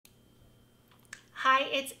Hi,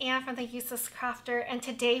 it's Anne from The Useless Crafter, and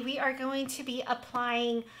today we are going to be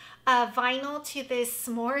applying vinyl to this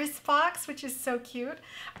s'mores box, which is so cute.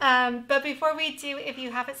 But before we do, if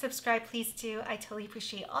you haven't subscribed, please do. I totally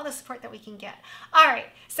appreciate all the support that we can get. All right,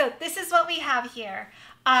 so this is what we have here.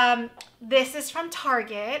 This is from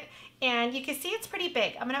Target, and you can see it's pretty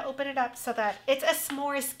big. I'm gonna open it up so that it's a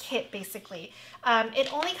s'mores kit, basically.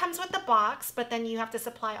 It only comes with the box, but then you have to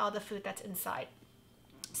supply all the food that's inside.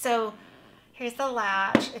 So here's the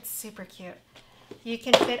latch. It's super cute. You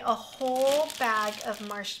can fit a whole bag of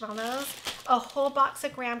marshmallows, a whole box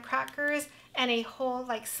of graham crackers, and a whole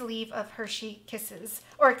sleeve of Hershey Kisses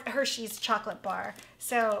or Hershey's chocolate bar.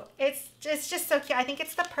 So it's just so cute. I think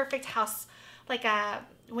it's the perfect house,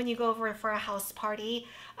 when you go over for a house party,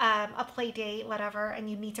 a play date, whatever, and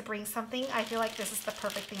you need to bring something. I feel like this is the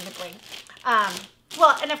perfect thing to bring.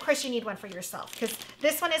 Well, and of course you need one for yourself because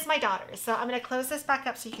this one is my daughter's. So I'm going to close this back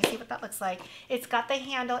up so you can see what that looks like. It's got the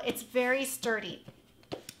handle. It's very sturdy.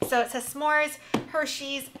 So it says s'mores,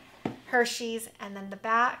 Hershey's, and then the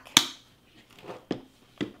back,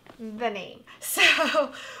 the name.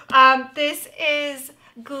 So this is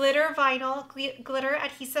glitter vinyl, glitter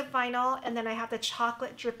adhesive vinyl, and then I have the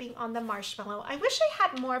chocolate dripping on the marshmallow. I wish I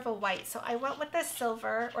had more of a white, so I went with the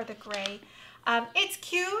silver or the gray. It's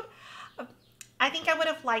cute. I think I would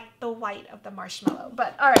have liked the white of the marshmallow,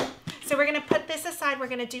 but all right. So we're gonna put this aside. We're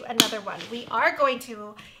gonna do another one. We are going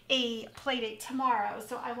to a play date tomorrow,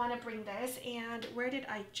 so I wanna bring this. And where did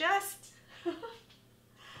I just,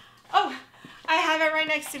 oh, I have it right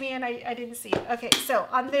next to me and I didn't see it. Okay, so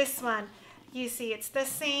on this one, you see it's the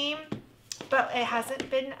same, but it hasn't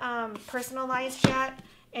been personalized yet.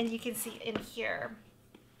 And you can see in here.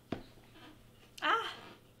 Oh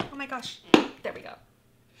my gosh, there we go.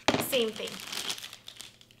 Same thing.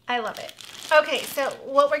 I love it. Okay, so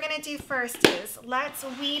what we're gonna do first is let's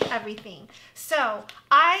weed everything. So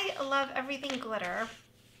I love everything glitter,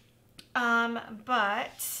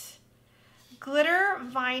 but glitter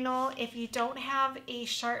vinyl, if you don't have a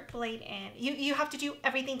sharp blade in, you have to do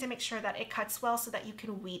everything to make sure that it cuts well so that you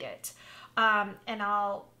can weed it.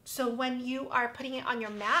 So when you are putting it on your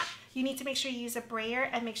mat, you need to make sure you use a brayer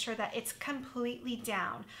and make sure that it's completely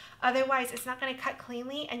down. Otherwise, it's not going to cut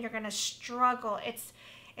cleanly and you're going to struggle.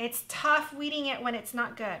 It's tough weeding it when it's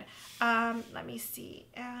not good. Let me see.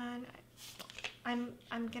 And I'm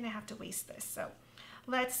going to have to waste this. So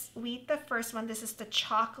let's weed the first one. This is the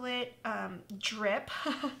chocolate drip.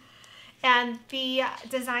 And the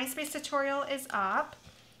Design Space tutorial is up.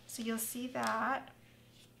 So you'll see that.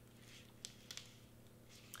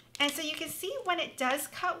 And so you can see when it does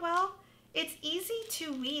cut well, it's easy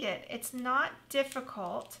to weed it. It's not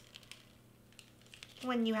difficult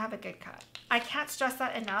when you have a good cut. I can't stress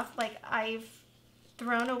that enough. I've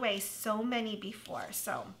thrown away so many before.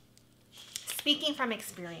 So speaking from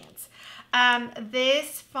experience,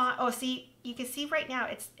 this font, oh, see, you can see right now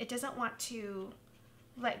it doesn't want to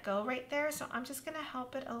let go right there. So I'm just gonna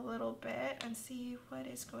help it a little bit and see what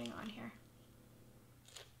is going on here.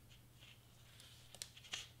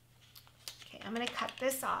 I'm going to cut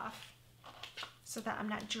this off so that I'm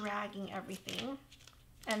not dragging everything.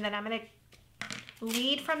 And then I'm going to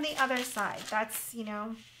weed from the other side. That's,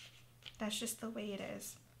 that's just the way it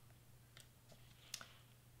is.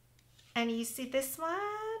 And you see this one,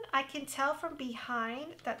 I can tell from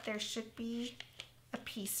behind that there should be a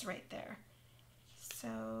piece right there.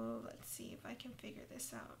 So let's see if I can figure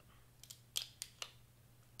this out.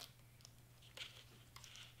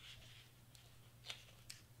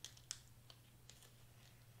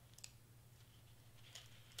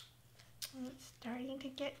 It's starting to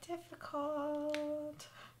get difficult.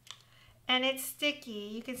 And it's sticky.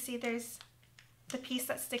 You can see there's the piece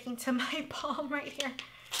that's sticking to my palm right here.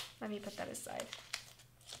 Let me put that aside.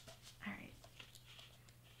 All right.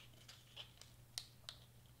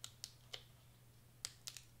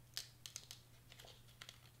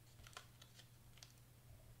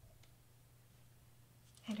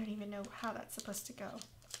 I don't even know how that's supposed to go.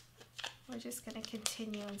 We're just going to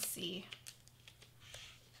continue and see.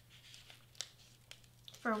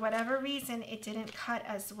 For whatever reason, it didn't cut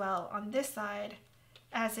as well on this side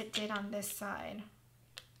as it did on this side.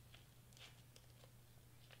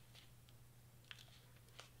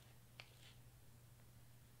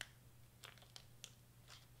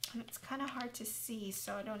 And it's kind of hard to see,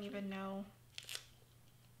 so I don't even know.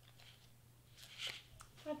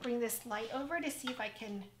 I'll bring this light over to see if I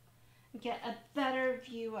can get a better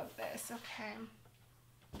view of this. Okay.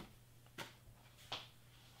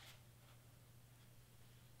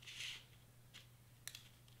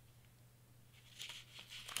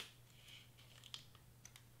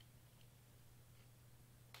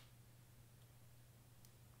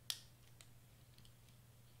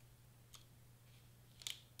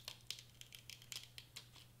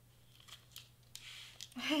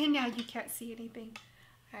 Now you can't see anything.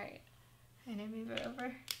 All right, and then move it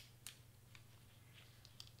over.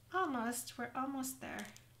 Almost, we're almost there.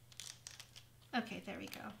 Okay, there we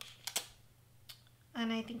go.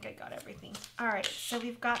 And I think I got everything. All right, so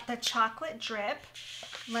we've got the chocolate drip.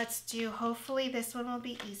 Let's do, hopefully this one will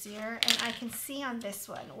be easier. And I can see on this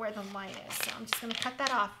one where the line is. So I'm just gonna cut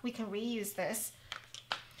that off. We can reuse this.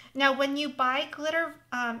 Now, when you buy glitter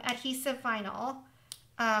adhesive vinyl,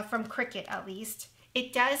 from Cricut at least,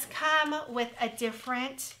 it does come with a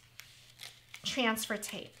different transfer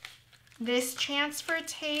tape. This transfer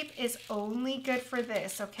tape is only good for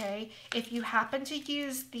this, okay? If you happen to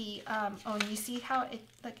use the, oh, and you see how it,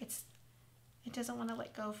 like it doesn't want to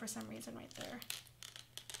let go for some reason right there.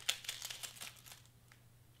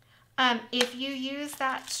 If you use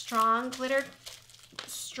that strong glitter,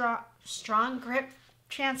 strong grip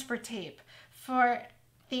transfer tape for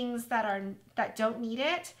things that don't need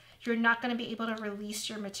it, you're not going to be able to release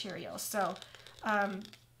your material. So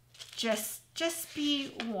just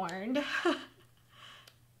be warned.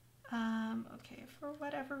 Okay, for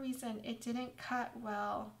whatever reason, it didn't cut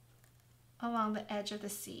well along the edge of the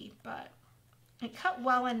C, but it cut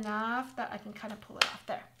well enough that I can kind of pull it off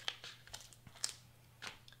there.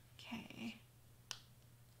 Okay.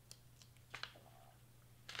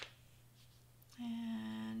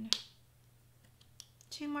 And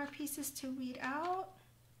 2 more pieces to weed out.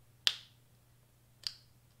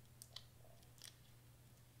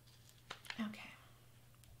 Okay.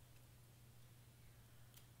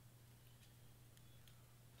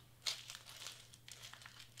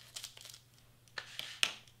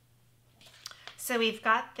 So we've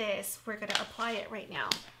got this, we're gonna apply it right now.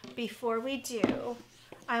 Before we do,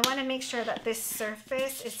 I wanna make sure that this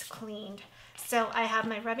surface is cleaned. So I have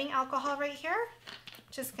my rubbing alcohol right here.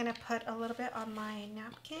 Just gonna put a little bit on my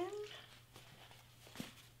napkin.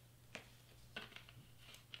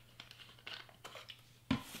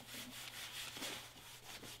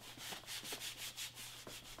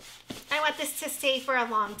 I want this to stay for a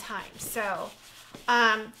long time. So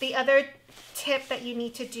the other tip that you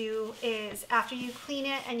need to do is after you clean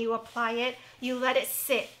it and you apply it, you let it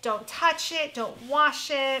sit. Don't touch it, don't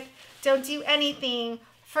wash it, don't do anything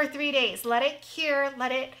for 3 days. Let it cure,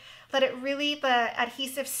 let it really, the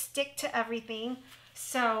adhesive stick to everything.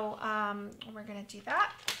 So we're gonna do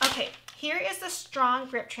that. Okay, here is the strong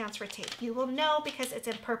grip transfer tape. You will know because it's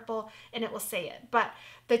in purple and it will say it, but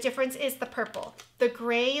the difference is the purple. The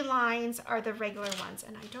gray lines are the regular ones,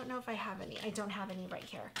 and I don't know if I have any. I don't have any right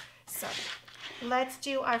here. So let's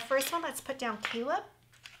do our first one. Let's put down Caleb.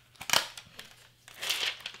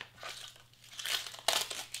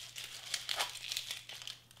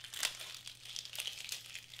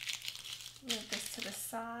 Move this to the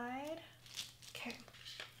side. Okay.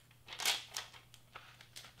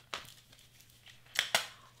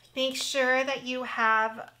 Make sure that you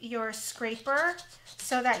have your scraper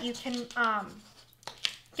so that you can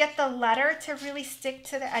get the letter to really stick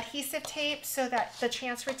to the adhesive tape, so that the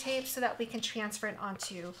transfer tape, so that we can transfer it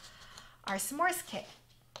onto our s'mores kit.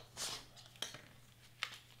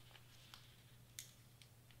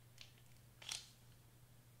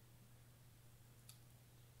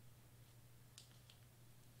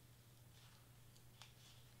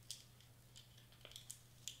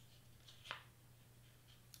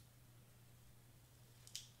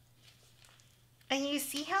 And you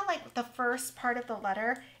see how like the first part of the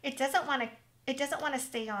letter, it doesn't want to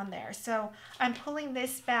stay on there. So I'm pulling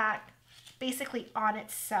this back basically on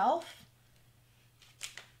itself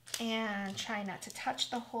and try not to touch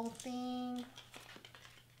the whole thing.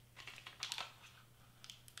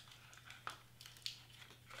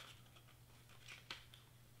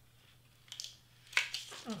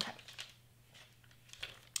 Okay.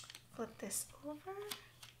 Flip this over.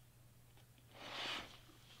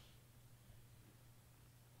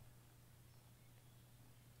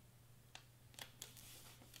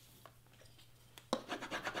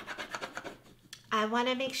 I want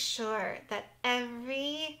to make sure that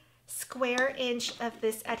every square inch of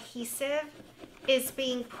this adhesive is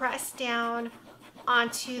being pressed down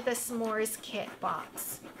onto the s'mores kit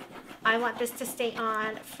box. I want this to stay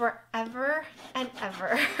on forever and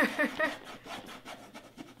ever.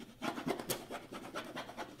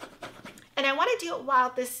 And I want to do it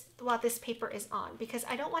while this paper is on, because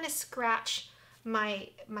I don't want to scratch my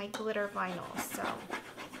glitter vinyl. So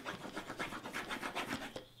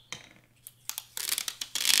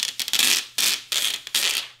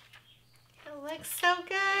looks so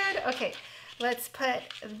good. Okay, let's put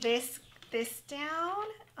this down.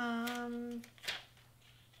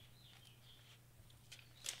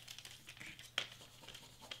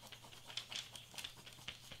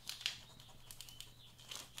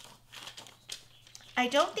 I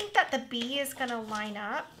don't think that the bee is going to line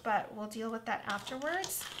up, but we'll deal with that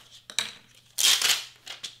afterwards.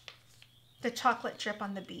 The chocolate drip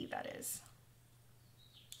on the bee, that is.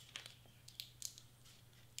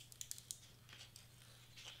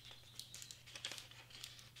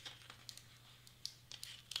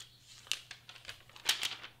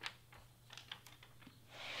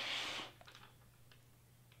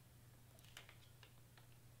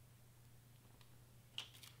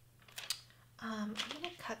 I'm going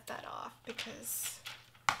to cut that off because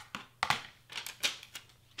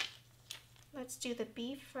let's do the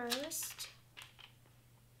bee first.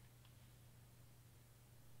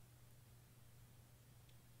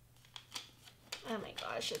 Oh my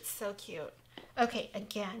gosh, it's so cute. Okay,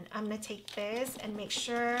 again, I'm going to take this and make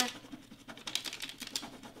sure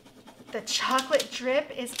the chocolate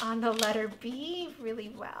drip is on the letter B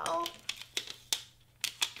really well.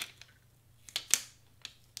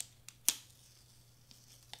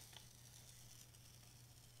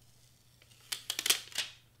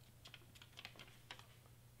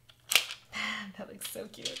 That looks so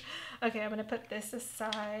cute. Okay, I'm going to put this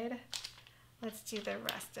aside. Let's do the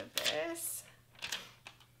rest of this.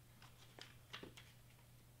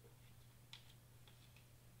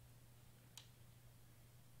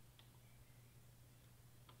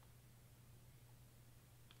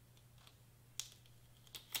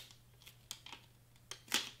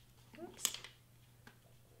 Oops.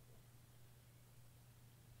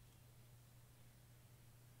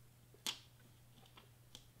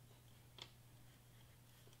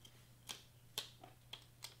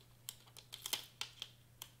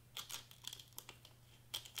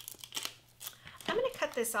 I'm going to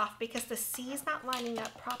cut this off because the C is not lining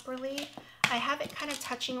up properly. I have it kind of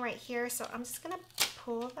touching right here, so I'm just going to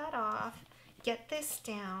pull that off, get this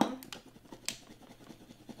down.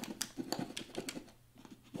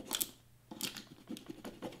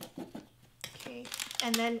 Okay,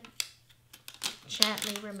 and then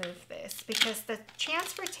gently remove this because the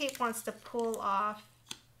transfer tape wants to pull off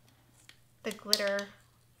the glitter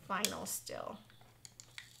vinyl still.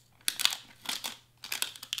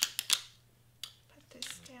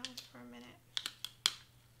 For a minute.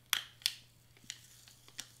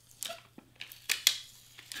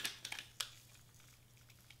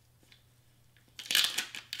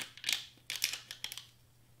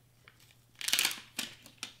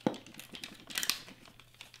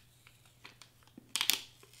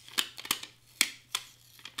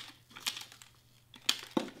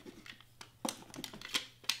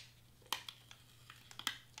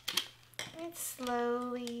 It's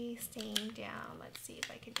slowly staying down. Let's see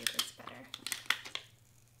if I can do this better.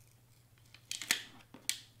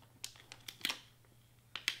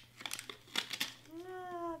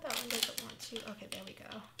 No, that one doesn't want to. Okay, there we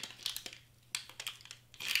go.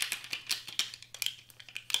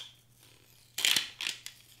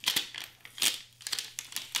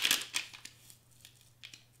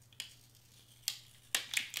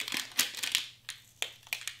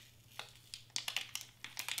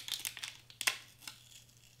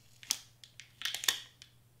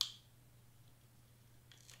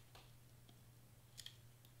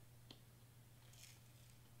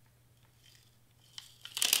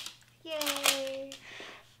 Yay!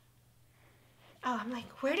 Oh, I'm like,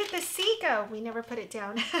 where did the C go? We never put it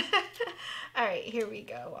down. All right, here we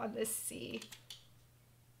go on this C.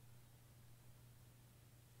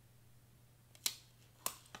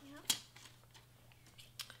 Yep.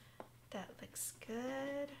 That looks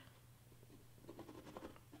good.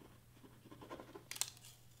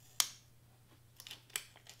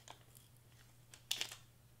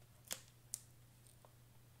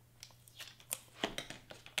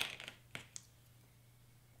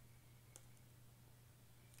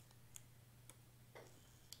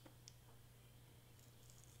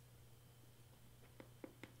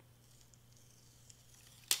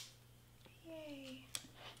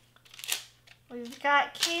 We've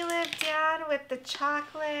got Caleb down with the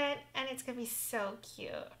chocolate, and it's gonna be so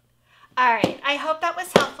cute. All right, I hope that was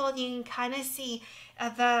helpful. You can kind of see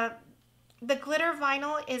the glitter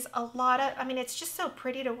vinyl is a lot of, I mean, it's just so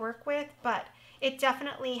pretty to work with, but it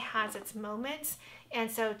definitely has its moments. And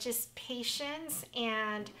so just patience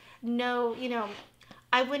and know, you know,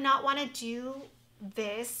 I would not want to do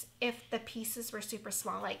this if the pieces were super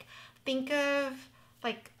small. Like think of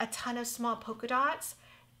like a ton of small polka dots.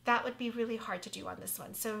 That would be really hard to do on this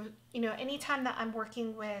one. So, you know, anytime that I'm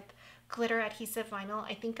working with glitter adhesive vinyl,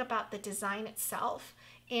 I think about the design itself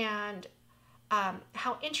and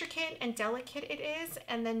how intricate and delicate it is,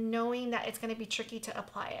 and then knowing that it's going to be tricky to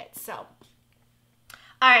apply it. So, all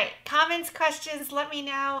right, comments, questions, let me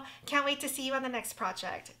know. Can't wait to see you on the next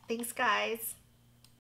project. Thanks, guys.